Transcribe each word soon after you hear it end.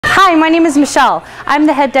Hi, my name is Michelle. I'm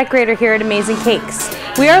the head decorator here at Amazing Cakes.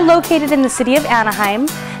 We are located in the city of Anaheim,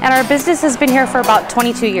 and our business has been here for about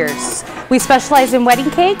 22 years. We specialize in wedding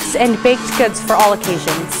cakes and baked goods for all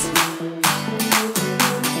occasions.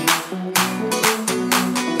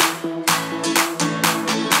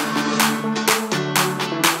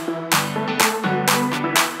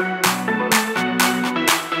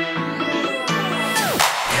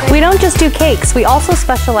 We don't just do cakes, we also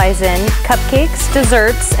specialize in cupcakes,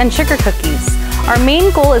 desserts, and sugar cookies. Our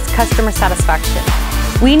main goal is customer satisfaction.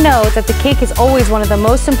 We know that the cake is always one of the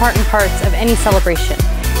most important parts of any celebration.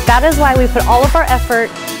 That is why we put all of our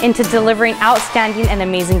effort into delivering outstanding and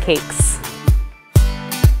amazing cakes.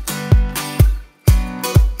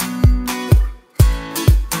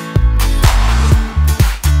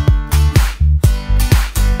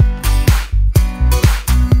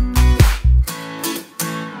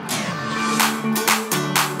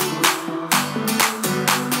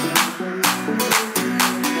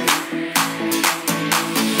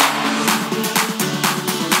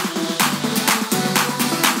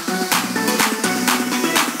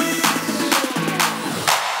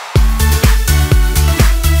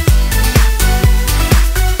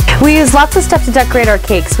 We use lots of stuff to decorate our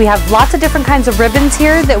cakes. We have lots of different kinds of ribbons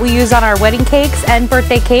here that we use on our wedding cakes and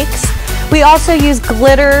birthday cakes. We also use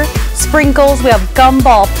glitter, sprinkles, we have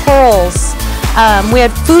gumball, pearls, we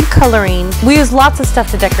have food coloring. We use lots of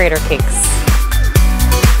stuff to decorate our cakes.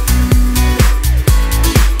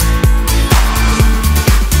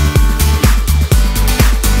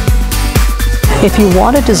 If you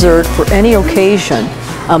want a dessert for any occasion,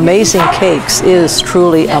 Amazing Cakes is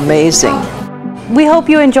truly amazing. We hope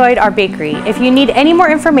you enjoyed our bakery. If you need any more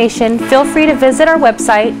information, feel free to visit our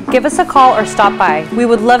website, give us a call, or stop by. We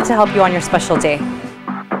would love to help you on your special day.